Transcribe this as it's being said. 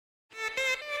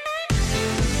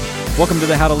Welcome to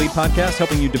the How to Lead podcast,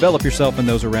 helping you develop yourself and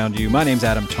those around you. My name's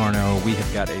Adam Tarnow. We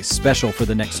have got a special for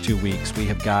the next 2 weeks. We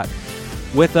have got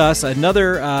with us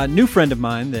another new friend of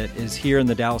mine that is here in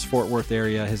the Dallas-Fort Worth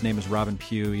area. His name is Robin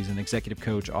Pugh. He's an executive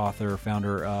coach, author,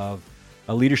 founder of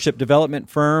a leadership development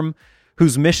firm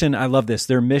whose mission, I love this,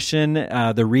 their mission,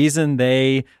 the reason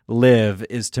they live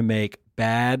is to make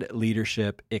bad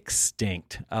leadership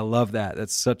extinct. I love that.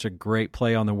 That's such a great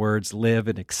play on the words, live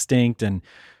and extinct, and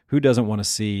who doesn't want to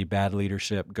see bad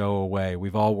leadership go away?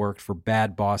 We've all worked for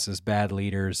bad bosses, bad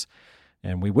leaders,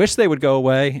 and we wish they would go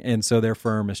away, and so their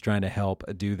firm is trying to help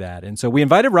do that. And so we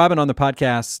invited Robin on the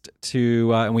podcast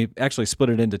to, and we actually split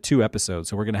it into 2 episodes,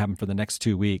 so we're going to have him for the next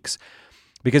 2 weeks,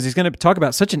 because he's going to talk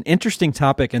about such an interesting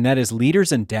topic, and that is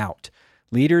leaders and doubt.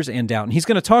 Leaders and doubt. And he's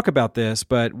going to talk about this,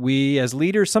 but we as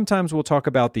leaders, sometimes we'll talk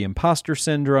about the imposter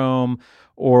syndrome,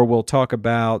 or we'll talk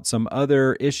about some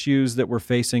other issues that we're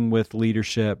facing with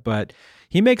leadership. But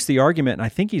he makes the argument, and I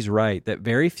think he's right, that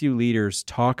very few leaders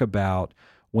talk about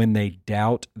when they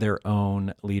doubt their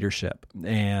own leadership.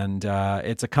 And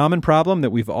it's a common problem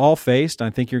that we've all faced. I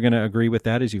think you're going to agree with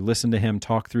that as you listen to him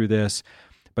talk through this.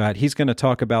 But he's going to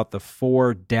talk about the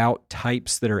 4 doubt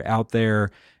types that are out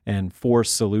there and 4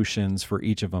 solutions for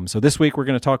each of them. So this week we're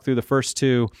going to talk through the first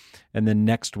 2, and then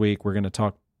next week we're going to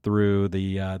talk through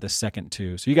the second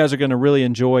 2. So you guys are going to really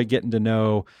enjoy getting to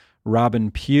know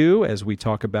Robin Pugh as we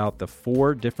talk about the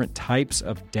 4 different types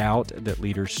of doubt that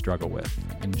leaders struggle with.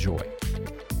 Enjoy.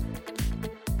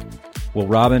 Well,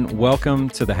 Robin, welcome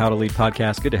to the How to Lead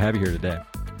podcast. Good to have you here today.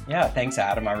 Yeah, thanks,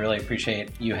 Adam. I really appreciate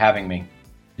you having me.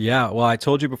 Yeah, well, I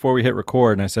told you before we hit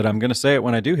record, and I said I'm going to say it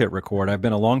when I do hit record. I've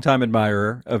been a longtime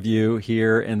admirer of you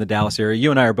here in the Dallas area.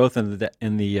 You and I are both in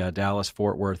the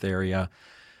Dallas-Fort Worth area.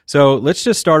 So let's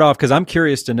just start off, because I'm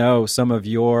curious to know some of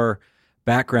your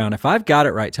background. If I've got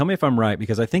it right, tell me if I'm right,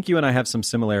 because I think you and I have some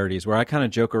similarities where I kind of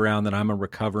joke around that I'm a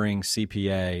recovering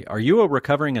CPA. Are you a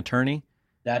recovering attorney?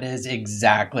 That is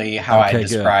exactly how I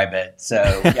describe it. So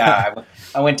yeah,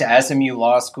 I went to SMU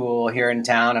Law School here in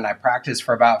town, and I practiced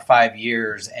for about 5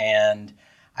 years. And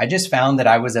I just found that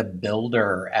I was a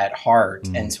builder at heart.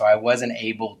 And so I wasn't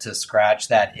able to scratch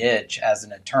that itch as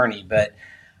an attorney. But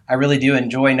I really do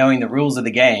enjoy knowing the rules of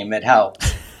the game. It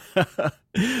helps.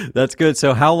 That's good.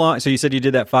 So how long? So you said you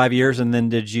did that 5 years, and then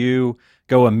did you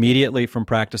go immediately from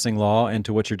practicing law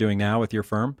into what you're doing now with your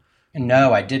firm?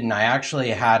 No, I didn't. I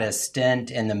actually had a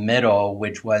stint in the middle,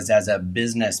 which was as a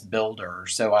business builder.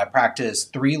 So I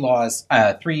practiced 3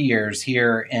 years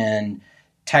here in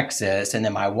Texas, and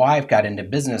then my wife got into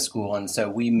business school, and so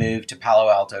we moved to Palo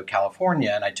Alto,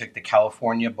 California, and I took the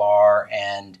California bar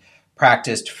and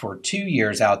practiced for 2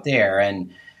 years out there.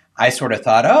 And I sort of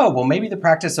thought, oh, well, maybe the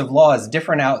practice of law is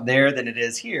different out there than it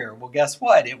is here. Well, guess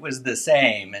what? It was the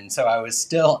same. And so I was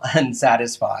still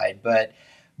unsatisfied. But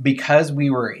because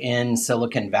we were in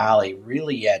Silicon Valley,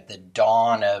 really at the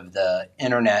dawn of the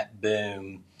internet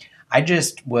boom, I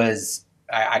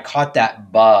caught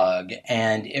that bug,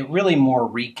 and it really more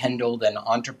rekindled an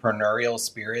entrepreneurial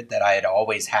spirit that I had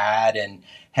always had and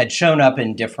had shown up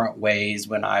in different ways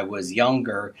when I was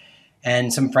younger.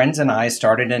 And some friends and I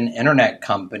started an internet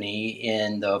company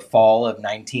in the fall of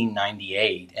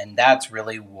 1998, and that's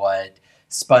really what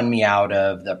spun me out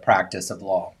of the practice of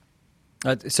law.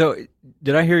 So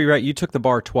did I hear you right? You took the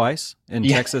bar twice in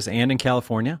Texas and in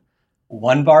California?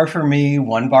 1 bar for me,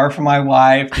 1 bar for my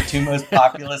wife, the 2 most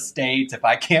populous states. If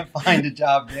I can't find a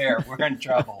job there, we're in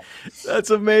trouble. That's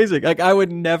amazing. Like, I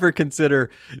would never consider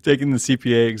taking the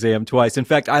CPA exam twice. In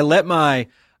fact, I let my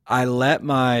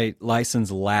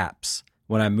license lapse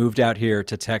when I moved out here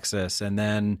to Texas, and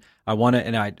then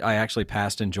I actually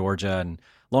passed in Georgia. And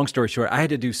long story short, I had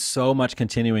to do so much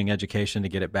continuing education to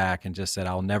get it back, and just said,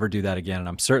 I'll never do that again. And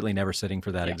I'm certainly never sitting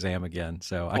for that exam again.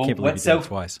 So I can't believe you did it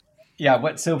twice. Yeah,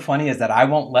 what's so funny is that I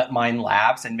won't let mine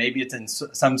lapse, and maybe it's in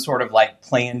some sort of like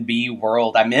plan B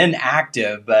world. I'm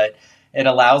inactive, but it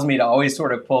allows me to always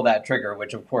sort of pull that trigger,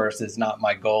 which of course is not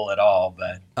my goal at all.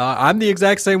 But I'm the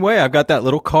exact same way. I've got that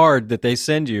little card that they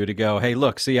send you to go, hey,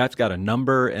 look, see, I've got a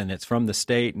number and it's from the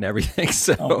state and everything.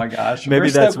 So oh my gosh, maybe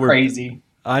that's crazy.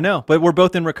 I know, but we're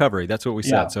both in recovery. That's what we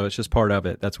said. Yeah. So it's just part of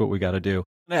it. That's what we got to do.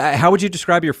 How would you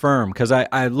describe your firm? Because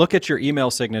I look at your email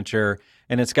signature,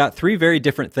 and it's got 3 very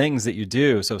different things that you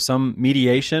do. So some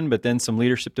mediation, but then some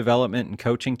leadership development and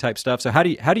coaching type stuff. So how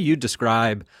do you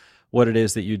describe what it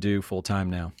is that you do full time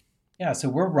now? Yeah, so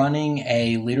we're running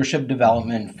a leadership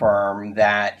development firm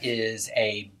that is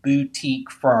a boutique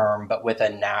firm, but with a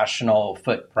national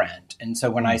footprint. And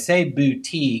so when I say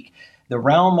boutique, the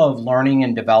realm of learning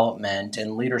and development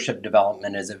and leadership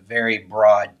development is a very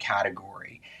broad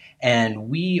category. And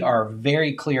we are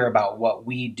very clear about what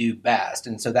we do best.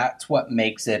 And so that's what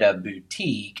makes it a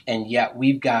boutique. And yet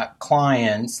we've got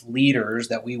clients, leaders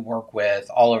that we work with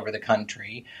all over the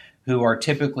country who are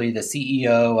typically the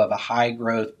CEO of a high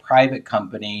growth private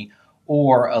company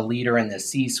or a leader in the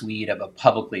C-suite of a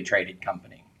publicly traded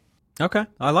company. Okay.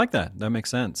 I like that. That makes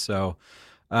sense. So,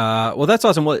 well, that's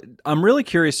awesome. Well, I'm really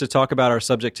curious to talk about our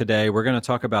subject today. We're going to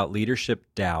talk about leadership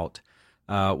doubt.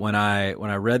 When I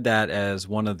read that as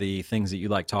one of the things that you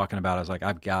like talking about, I was like,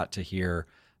 I've got to hear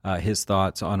his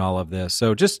thoughts on all of this.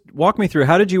 So just walk me through,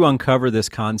 how did you uncover this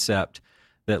concept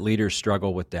that leaders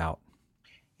struggle with doubt?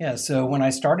 Yeah, so when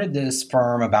I started this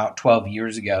firm about 12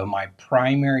 years ago, my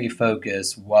primary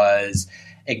focus was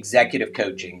executive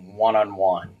coaching,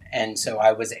 one-on-one. And so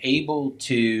I was able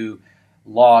to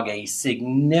log a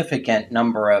significant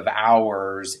number of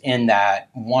hours in that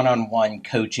one-on-one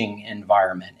coaching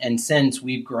environment. And since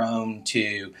we've grown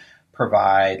to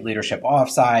provide leadership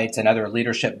offsites and other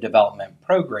leadership development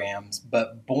programs,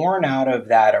 but born out of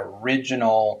that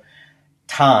original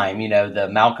time, the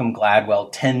Malcolm Gladwell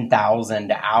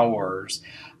 10,000 hours,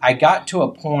 I got to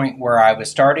a point where I was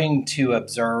starting to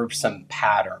observe some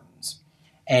patterns.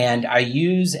 And I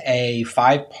use a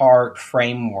 5-part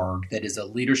framework that is a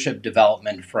leadership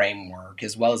development framework,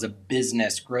 as well as a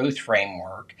business growth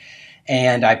framework.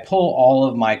 And I pull all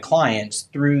of my clients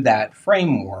through that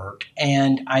framework.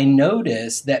 And I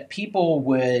noticed that people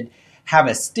would have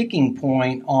a sticking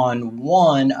point on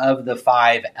one of the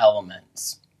 5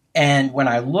 elements. And when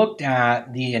I looked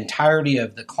at the entirety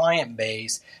of the client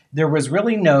base, there was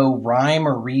really no rhyme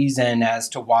or reason as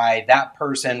to why that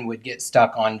person would get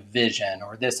stuck on vision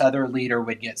or this other leader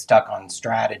would get stuck on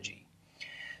strategy.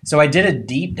 So I did a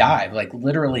deep dive, like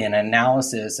literally an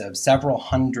analysis of several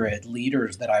hundred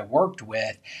leaders that I worked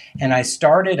with, and I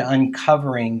started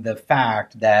uncovering the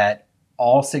fact that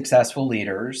all successful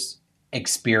leaders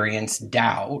experience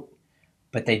doubt,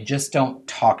 but they just don't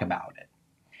talk about it.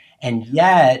 And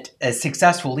yet, as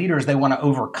successful leaders, they want to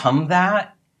overcome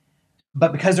that.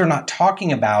 But because they're not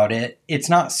talking about it, it's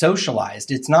not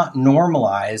socialized. It's not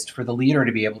normalized for the leader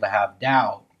to be able to have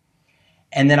doubt.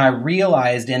 And then I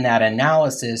realized in that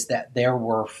analysis that there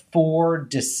were 4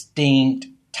 distinct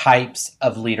types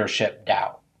of leadership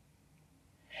doubt.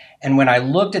 And when I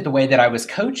looked at the way that I was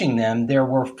coaching them, there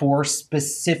were 4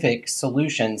 specific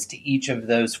solutions to each of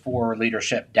those 4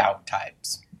 leadership doubt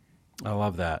types. I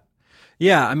love that.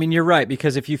 Yeah, I mean, you're right,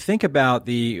 because if you think about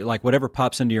whatever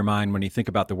pops into your mind when you think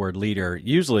about the word leader,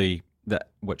 usually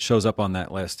what shows up on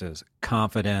that list is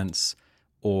confidence,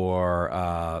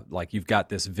 or you've got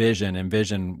this vision, and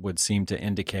vision would seem to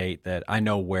indicate that I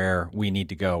know where we need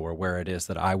to go or where it is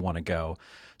that I want to go.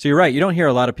 So you're right, you don't hear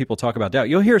a lot of people talk about doubt.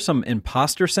 You'll hear some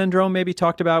imposter syndrome maybe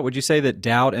talked about. Would you say that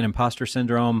doubt and imposter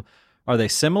syndrome, are they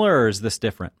similar, or is this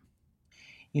different?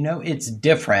 It's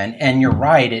different, and you're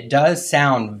right. It does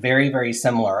sound very, very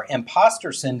similar.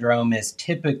 Imposter syndrome is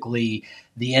typically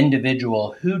the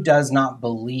individual who does not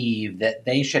believe that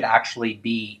they should actually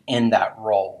be in that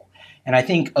role. And I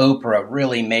think Oprah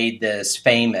really made this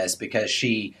famous because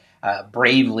she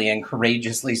bravely and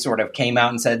courageously sort of came out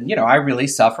and said, I really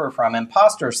suffer from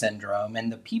imposter syndrome. And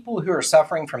the people who are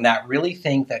suffering from that really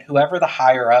think that whoever the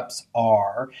higher ups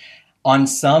are on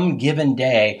some given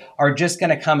day are just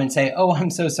going to come and say, oh, I'm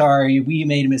so sorry, we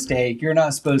made a mistake. You're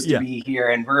not supposed to be here.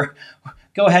 And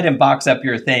go ahead and box up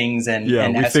your things. And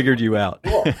we figured you out.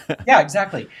 Cool. Yeah,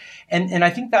 exactly. And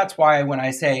I think that's why when I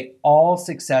say all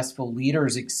successful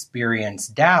leaders experience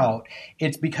doubt,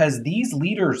 it's because these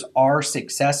leaders are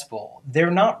successful.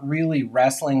 They're not really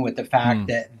wrestling with the fact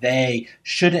that they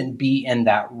shouldn't be in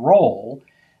that role.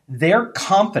 They're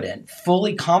confident,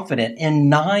 fully confident in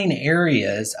 9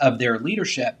 areas of their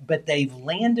leadership, but they've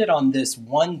landed on this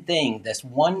one thing, this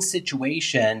one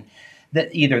situation that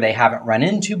either they haven't run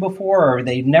into before or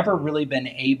they've never really been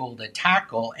able to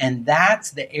tackle. And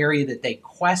that's the area that they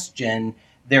question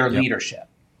their leadership.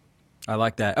 I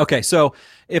like that. Okay, so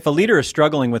if a leader is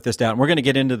struggling with this doubt, and we're going to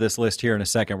get into this list here in a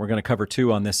second, we're going to cover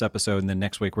 2 on this episode, and then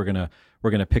next week we're going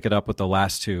to pick it up with the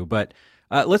last 2. But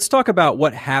let's talk about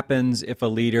what happens if a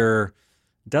leader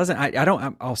doesn't,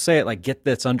 I'll say it like, get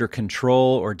this under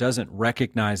control or doesn't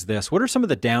recognize this. What are some of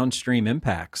the downstream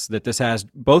impacts that this has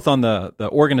both on the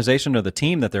organization or the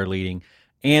team that they're leading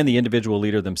and the individual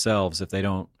leader themselves if they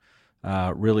don't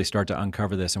really start to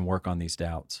uncover this and work on these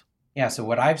doubts? Yeah, so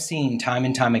what I've seen time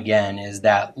and time again is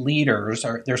that leaders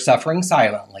they're suffering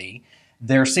silently.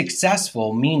 They're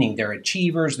successful, meaning they're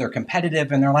achievers, they're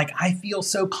competitive, and they're like, I feel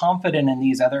so confident in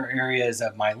these other areas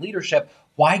of my leadership.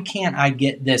 Why can't I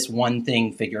get this one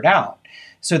thing figured out?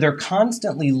 So they're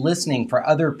constantly listening for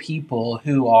other people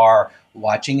who are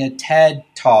watching a TED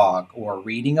talk or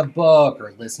reading a book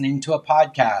or listening to a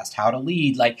podcast, how to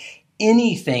lead, like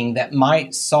anything that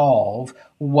might solve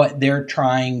what they're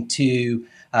trying to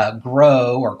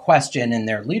grow or question in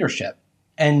their leadership.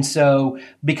 And so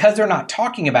because they're not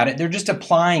talking about it, they're just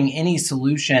applying any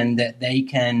solution that they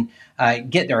can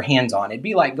get their hands on. It'd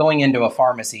be like going into a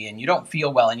pharmacy and you don't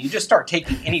feel well and you just start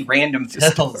taking any random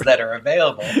pills that are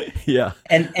available. Yeah.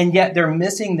 And yet they're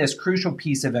missing this crucial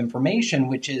piece of information,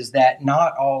 which is that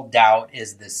not all doubt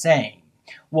is the same.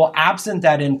 Well, absent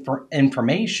that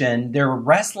information, they're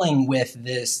wrestling with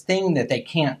this thing that they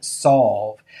can't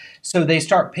solve. So they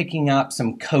start picking up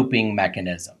some coping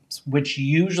mechanisms, which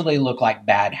usually look like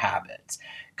bad habits,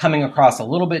 coming across a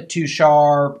little bit too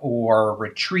sharp or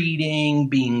retreating,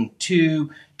 being too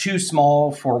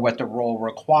small for what the role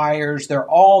requires. They're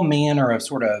all manner of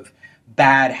sort of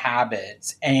bad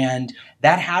habits. And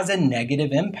that has a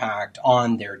negative impact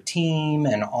on their team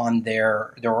and on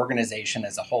their organization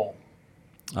as a whole.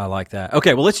 I like that.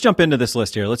 Okay, well, let's jump into this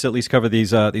list here. Let's at least cover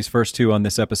these first two on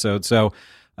this episode. So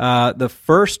the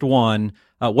first one,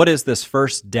 what is this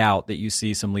first doubt that you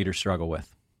see some leaders struggle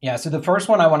with? Yeah, so the first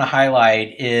one I want to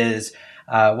highlight is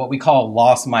what we call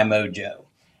lost my mojo.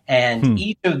 And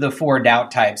each of the four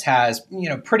doubt types has,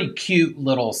 pretty cute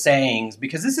little sayings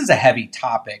because this is a heavy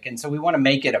topic. And so we want to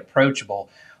make it approachable.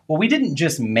 Well, we didn't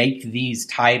just make these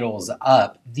titles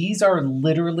up. These are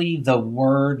literally the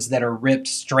words that are ripped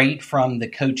straight from the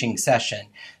coaching session.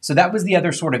 So that was the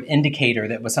other sort of indicator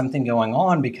that was something going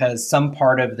on because some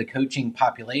part of the coaching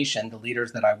population, the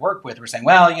leaders that I work with, were saying,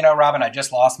 well, Robin, I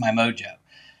just lost my mojo.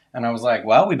 And I was like,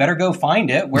 well, we better go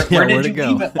find it. Where did you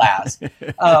leave it last?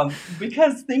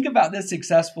 Because think about this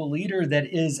successful leader that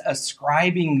is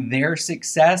ascribing their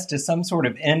success to some sort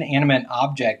of inanimate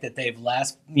object that they've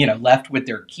left with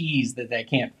their keys that they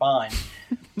can't find.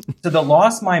 So the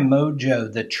lost my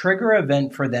mojo, the trigger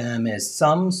event for them is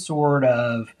some sort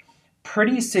of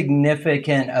pretty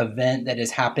significant event that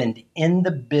has happened in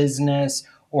the business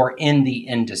or in the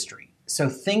industry. So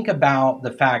think about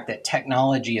the fact that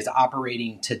technology is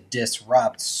operating to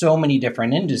disrupt so many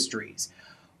different industries.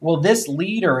 Well, this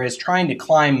leader is trying to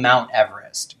climb Mount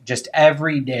Everest just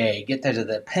every day, get to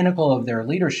the pinnacle of their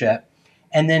leadership,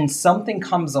 and then something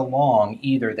comes along,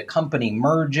 either the company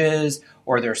merges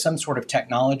or there's some sort of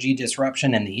technology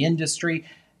disruption in the industry.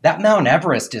 That Mount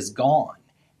Everest is gone.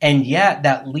 And yet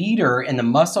that leader in the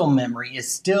muscle memory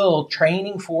is still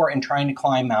training for and trying to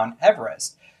climb Mount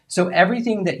Everest. So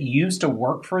everything that used to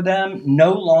work for them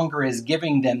no longer is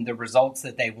giving them the results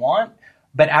that they want,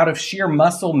 but out of sheer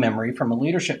muscle memory from a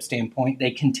leadership standpoint,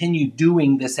 they continue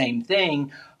doing the same thing,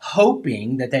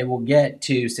 hoping that they will get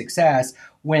to success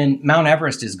when Mount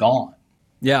Everest is gone.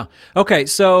 Yeah. Okay.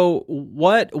 So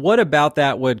what about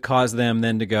that would cause them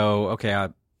then to go, okay,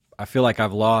 I feel like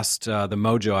I've lost the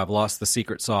mojo. I've lost the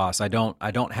secret sauce. I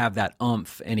don't have that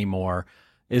oomph anymore.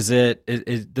 Does it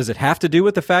have to do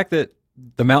with the fact that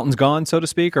the mountain's gone, so to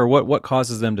speak, or what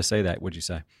causes them to say that, would you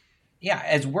say? Yeah,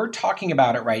 as we're talking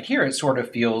about it right here, it sort of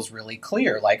feels really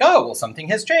clear, like, oh, well, something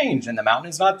has changed and the mountain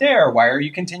is not there. Why are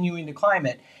you continuing to climb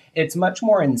it? It's much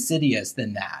more insidious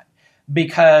than that,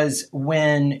 because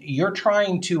when you're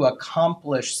trying to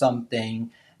accomplish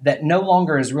something that no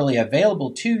longer is really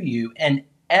available to you, and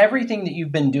everything that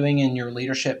you've been doing in your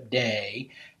leadership day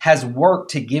has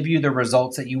worked to give you the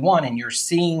results that you want, and you're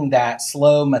seeing that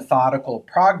slow, methodical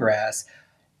progress,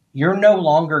 you're no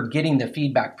longer getting the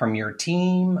feedback from your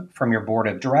team, from your board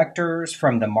of directors,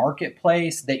 from the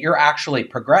marketplace that you're actually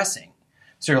progressing.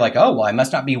 So you're like, oh, well, I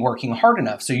must not be working hard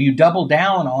enough. So you double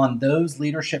down on those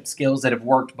leadership skills that have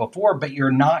worked before, but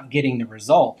you're not getting the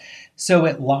result. So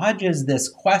it lodges this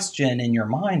question in your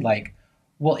mind like,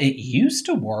 well, it used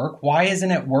to work. Why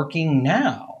isn't it working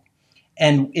now?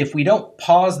 And if we don't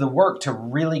pause the work to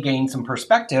really gain some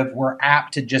perspective, we're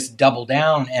apt to just double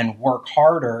down and work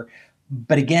harder.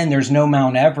 But again, there's no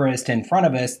Mount Everest in front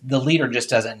of us. The leader just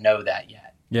doesn't know that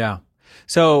yet. Yeah.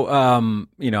 So, I'm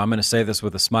going to say this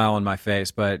with a smile on my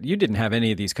face, but you didn't have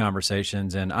any of these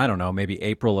conversations in, I don't know, maybe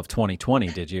April of 2020,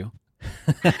 did you?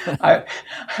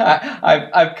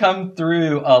 I've come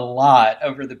through a lot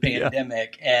over the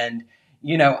pandemic, and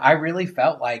I really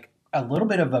felt like a little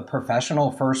bit of a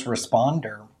professional first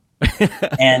responder.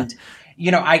 And,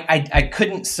 I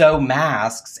couldn't sew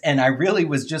masks, and I really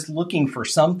was just looking for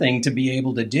something to be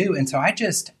able to do. And so I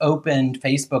just opened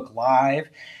Facebook Live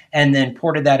and then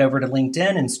ported that over to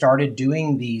LinkedIn and started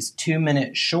doing these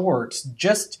 2-minute shorts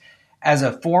just as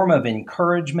a form of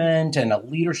encouragement and a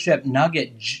leadership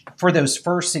nugget for those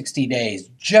first 60 days,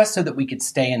 just so that we could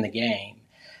stay in the game.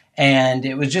 And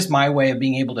it was just my way of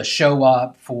being able to show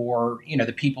up for,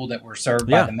 the people that were served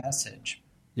by the message.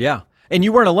 Yeah. And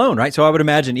you weren't alone, right? So I would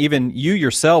imagine even you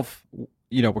yourself,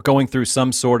 were going through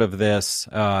some sort of this,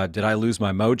 did I lose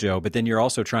my mojo? But then you're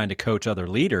also trying to coach other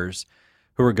leaders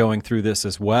who are going through this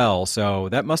as well. So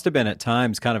that must have been at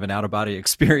times kind of an out-of-body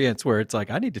experience where it's like,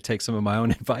 I need to take some of my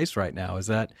own advice right now. Is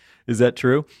that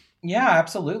true? Yeah,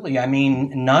 absolutely. I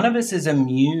mean, none of us is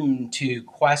immune to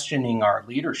questioning our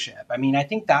leadership. I mean, I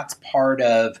think that's part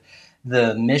of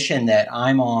the mission that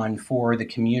I'm on for the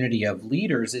community of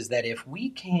leaders, is that if we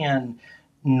can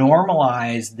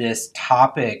normalize this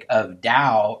topic of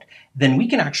doubt, then we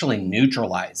can actually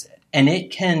neutralize it. And it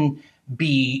can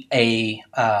be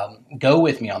go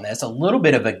with me on this, a little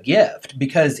bit of a gift,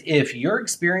 because if you're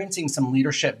experiencing some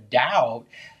leadership doubt,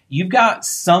 you've got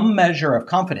some measure of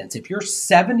confidence. If you're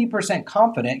 70%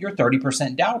 confident, you're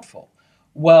 30% doubtful.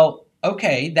 Well,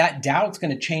 okay, that doubt's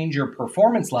going to change your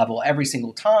performance level every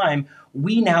single time.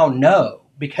 We now know,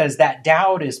 because that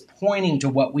doubt is pointing to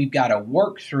what we've got to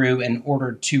work through in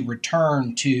order to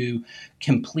return to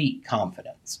complete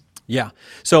confidence. Yeah.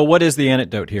 So what is the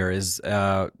antidote here? Is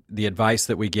the advice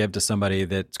that we give to somebody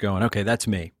that's going, okay, that's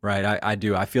me, right?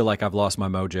 I feel like I've lost my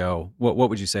mojo. What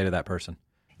would you say to that person?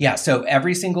 Yeah, so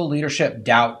every single leadership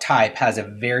doubt type has a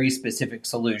very specific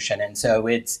solution. And so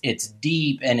it's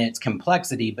deep in its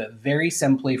complexity, but very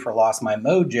simply for lost my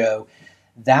mojo,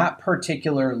 that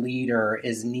particular leader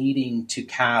is needing to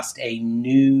cast a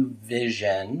new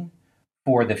vision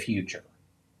for the future.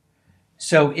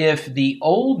 So if the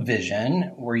old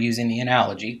vision, we're using the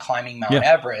analogy, climbing Mount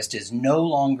Everest, is no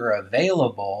longer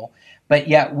available, but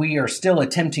yet we are still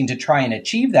attempting to try and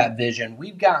achieve that vision,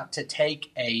 we've got to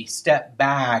take a step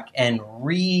back and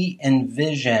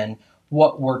re-envision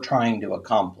what we're trying to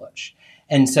accomplish.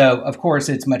 And so, of course,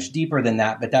 it's much deeper than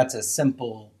that, but that's a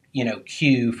simple,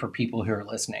 cue for people who are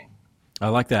listening. I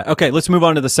like that. Okay, let's move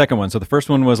on to the second one. So the first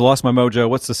one was lost my mojo.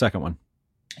 What's the second one?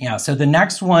 Yeah, so the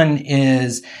next one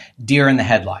is deer in the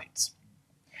headlights.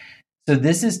 So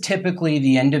this is typically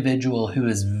the individual who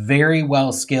is very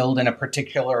well skilled in a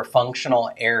particular functional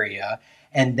area,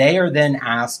 and they are then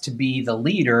asked to be the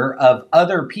leader of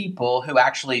other people who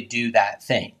actually do that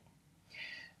thing.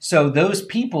 So those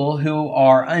people who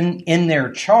are in their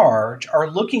charge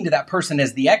are looking to that person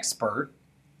as the expert,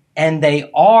 and they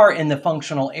are in the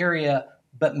functional area,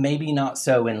 but maybe not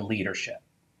so in leadership.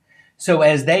 So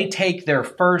as they take their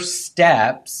first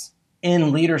steps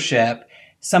in leadership,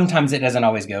 sometimes it doesn't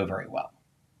always go very well.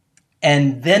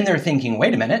 And then they're thinking,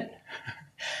 wait a minute,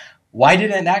 why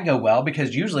didn't that go well?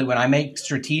 Because usually when I make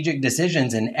strategic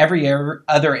decisions in every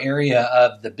other area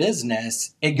of the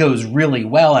business, it goes really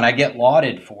well and I get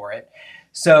lauded for it.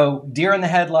 So deer in the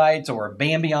headlights or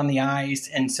Bambi on the ice.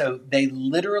 And so they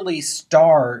literally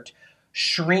start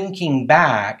shrinking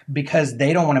back because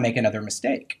they don't want to make another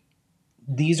mistake.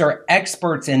 These are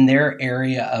experts in their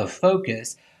area of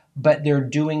focus, but they're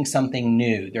doing something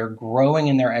new. They're growing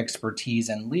in their expertise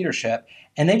and leadership,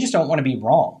 and they just don't want to be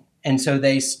wrong. And so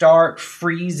they start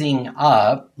freezing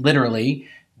up, literally,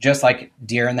 just like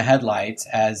deer in the headlights,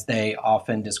 as they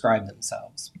often describe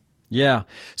themselves. Yeah.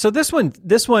 So this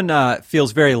one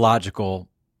feels very logical.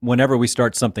 Whenever we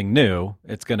start something new,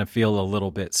 it's going to feel a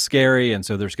little bit scary, and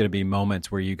so there's going to be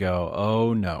moments where you go,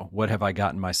 oh no, what have I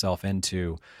gotten myself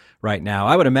into right now?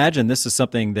 I would imagine this is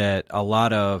something that a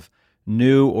lot of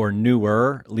new or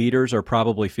newer leaders are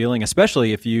probably feeling,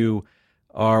 especially if you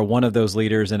are one of those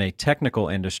leaders in a technical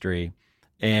industry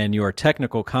and your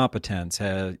technical competence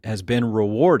has been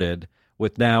rewarded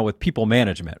with people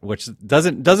management, which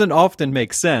doesn't often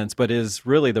make sense, but is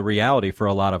really the reality for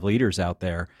a lot of leaders out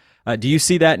there. Do you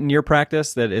see that in your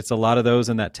practice, that it's a lot of those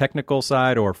in that technical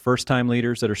side or first-time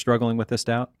leaders that are struggling with this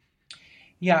doubt?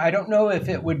 Yeah, I don't know if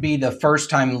it would be the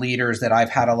first-time leaders that I've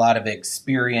had a lot of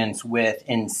experience with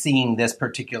in seeing this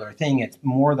particular thing. It's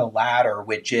more the latter,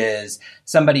 which is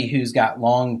somebody who's got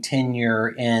long tenure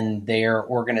in their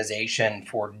organization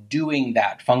for doing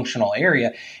that functional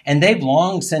area. And they've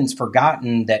long since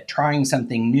forgotten that trying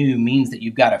something new means that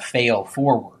you've got to fail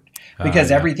forward.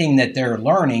 Because everything that they're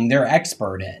learning, they're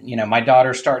expert in. My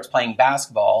daughter starts playing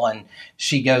basketball and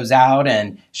she goes out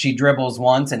and she dribbles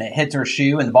once and it hits her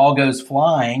shoe and the ball goes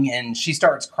flying and she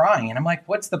starts crying. And I'm like,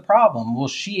 what's the problem? Well,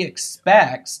 she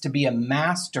expects to be a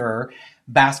master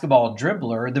basketball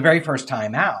dribbler the very first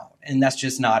time out. And that's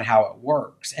just not how it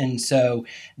works. And so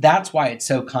that's why it's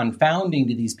so confounding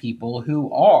to these people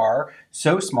who are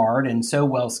so smart and so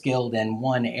well skilled in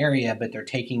one area, but they're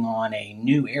taking on a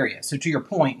new area. So to your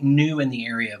point, new in the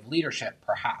area of leadership,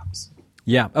 perhaps.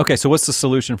 Yeah. Okay. So what's the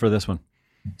solution for this one?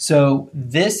 So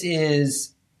this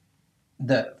is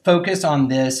the focus on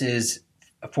this is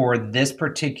for this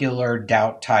particular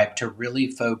doubt type to really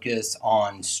focus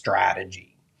on strategy.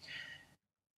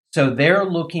 So they're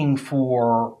looking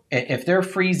for, if they're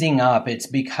freezing up, it's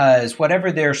because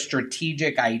whatever their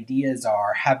strategic ideas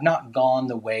are have not gone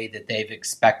the way that they've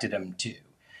expected them to.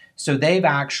 So they've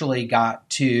actually got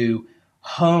to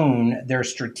hone their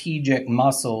strategic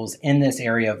muscles in this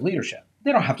area of leadership.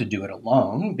 They don't have to do it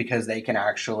alone because they can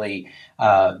actually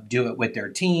do it with their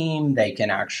team. They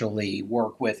can actually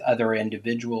work with other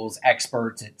individuals,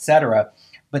 experts, etc.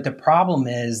 But the problem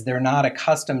is they're not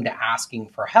accustomed to asking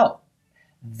for help.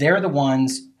 They're the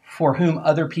ones for whom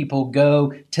other people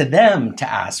go to them to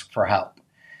ask for help.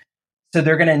 So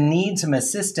they're going to need some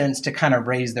assistance to kind of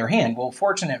raise their hand. Well,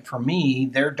 fortunate for me,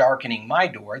 they're darkening my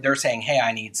door. They're saying, hey,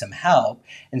 I need some help.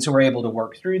 And so we're able to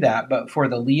work through that. But for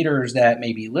the leaders that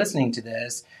may be listening to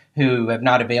this who have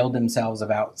not availed themselves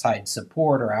of outside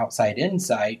support or outside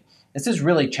insight, this is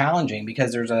really challenging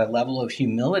because there's a level of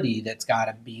humility that's got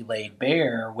to be laid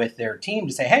bare with their team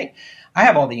to say, hey, I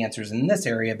have all the answers in this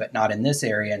area, but not in this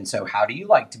area. And so how do you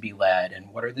like to be led?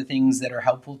 And what are the things that are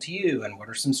helpful to you? And what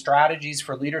are some strategies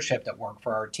for leadership that work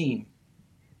for our team?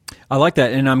 I like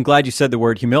that. And I'm glad you said the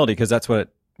word humility because that's what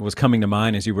was coming to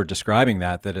mind as you were describing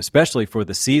that especially for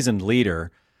the seasoned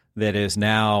leader that is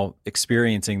now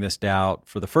experiencing this doubt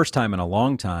for the first time in a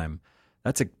long time,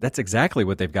 that's exactly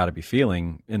what they've got to be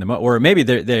feeling in the moment. Or maybe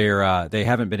they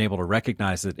haven't been able to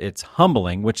recognize that it's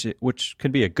humbling, which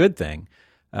could be a good thing.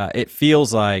 It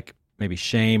feels like maybe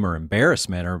shame or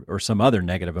embarrassment or some other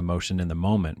negative emotion in the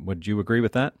moment. Would you agree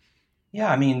with that?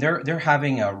 Yeah, I mean, they're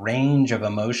having a range of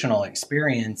emotional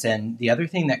experience. And the other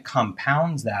thing that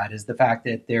compounds that is the fact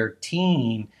that their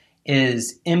team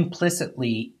is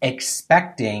implicitly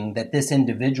expecting that this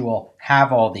individual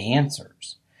have all the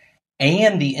answers.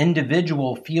 And the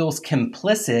individual feels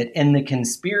complicit in the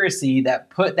conspiracy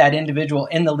that put that individual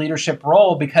in the leadership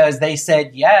role because they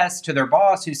said yes to their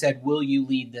boss who said, will you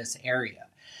lead this area?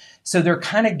 So they're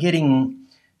kind of getting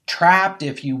trapped,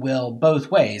 if you will,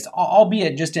 both ways,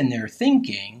 albeit just in their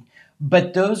thinking.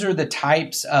 But those are the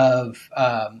types of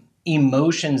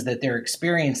emotions that they're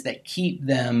experiencing that keep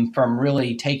them from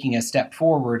really taking a step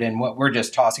forward in what we're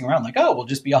just tossing around like, oh, we'll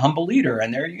just be a humble leader.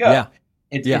 And there you go. Yeah.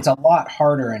 It's a lot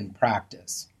harder in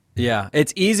practice. Yeah.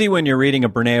 It's easy when you're reading a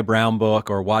Brené Brown book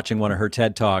or watching one of her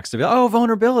TED Talks to be, oh,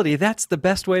 vulnerability, that's the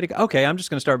best way to go. Okay, I'm just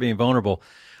going to start being vulnerable.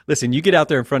 Listen, you get out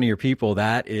there in front of your people,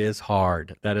 that is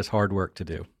hard. That is hard work to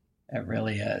do. It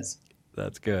really is.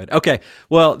 That's good. Okay.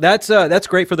 Well, that's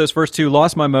great for those first two.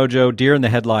 Lost My Mojo, Deer in the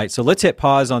Headlights. So let's hit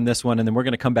pause on this one, and then we're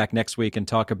going to come back next week and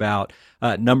talk about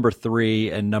number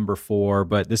 3 and number 4.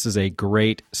 But this is a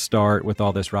great start with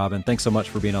all this, Robin. Thanks so much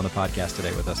for being on the podcast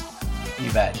today with us.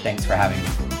 You bet. Thanks for having me.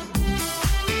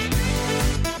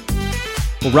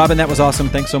 Well, Robin, that was awesome.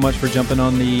 Thanks so much for jumping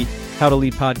on the How to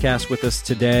Lead podcast with us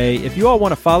today. If you all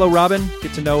want to follow Robin,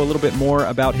 get to know a little bit more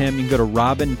about him, you can go to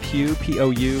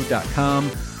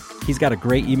robinpugh.com. He's got a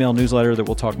great email newsletter that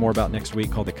we'll talk more about next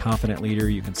week called The Confident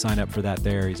Leader. You can sign up for that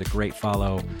there. He's a great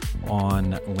follow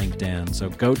on LinkedIn.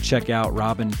 So go check out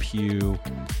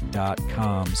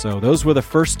robinpugh.com. So those were the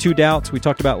first 2 doubts. We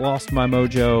talked about Lost My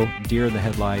Mojo, Deer in the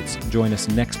Headlights. Join us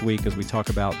next week as we talk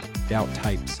about doubt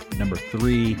types number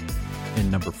 3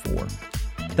 and number 4.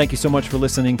 Thank you so much for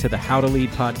listening to the How to Lead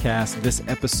podcast. This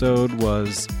episode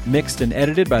was mixed and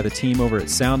edited by the team over at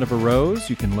Sound of a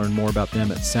Rose. You can learn more about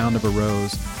them at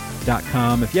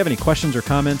soundofarose.com. If you have any questions or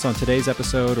comments on today's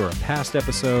episode or a past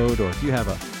episode, or if you have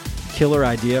a killer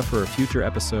idea for a future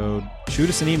episode, shoot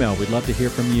us an email. We'd love to hear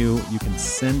from you. You can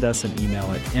send us an email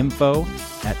at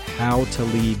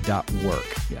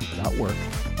info@howtolead.work. Yeah, .work.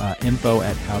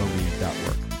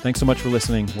 Info@howtolead.work. Thanks so much for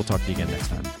listening. We'll talk to you again next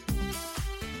time.